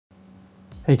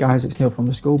Hey guys, it's Neil from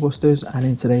the School Busters, and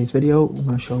in today's video I'm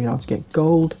going to show you how to get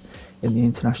gold in the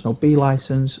International B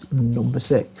license number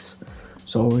 6.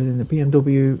 So we're in the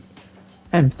BMW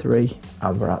M3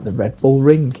 and we're at the Red Bull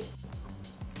Ring.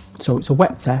 So it's a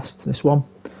wet test, this one.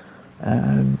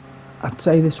 I'd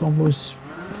say this one was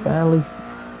fairly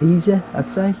easy,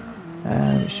 I'd say.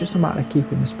 It's just a matter of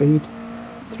keeping the speed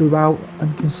throughout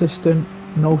and consistent,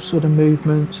 no sudden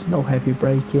movements, no heavy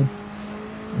braking.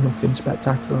 Nothing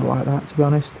spectacular like that, to be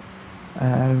honest.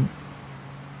 I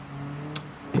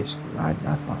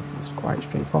thought it was quite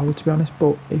straightforward, to be honest,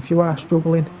 but if you are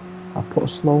struggling, I've put a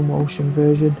slow motion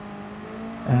version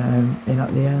in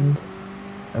at the end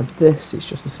of this. It's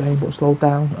just the same but slowed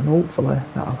down, and hopefully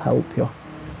that'll help you.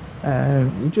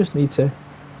 You just need to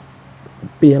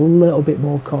be a little bit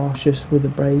more cautious with the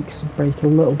brakes, brake a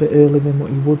little bit earlier than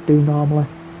what you would do normally.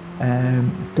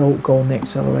 Don't go on the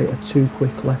accelerator too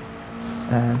quickly,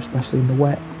 especially in the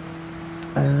wet,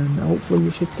 and hopefully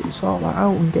you should sort that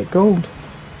out and get gold.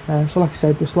 So like I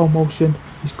said, the slow motion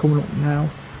is coming up now,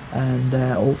 and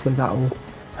hopefully that will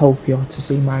help you to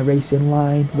see my racing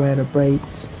line, where I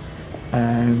braked,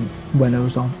 when I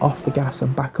was off the gas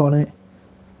and back on it,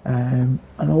 and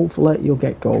hopefully you'll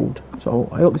get gold. So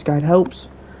I hope this guide helps.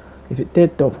 If it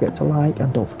did, don't forget to like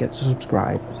and don't forget to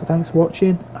subscribe. So thanks for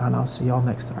watching, and I'll see you all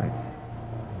next time.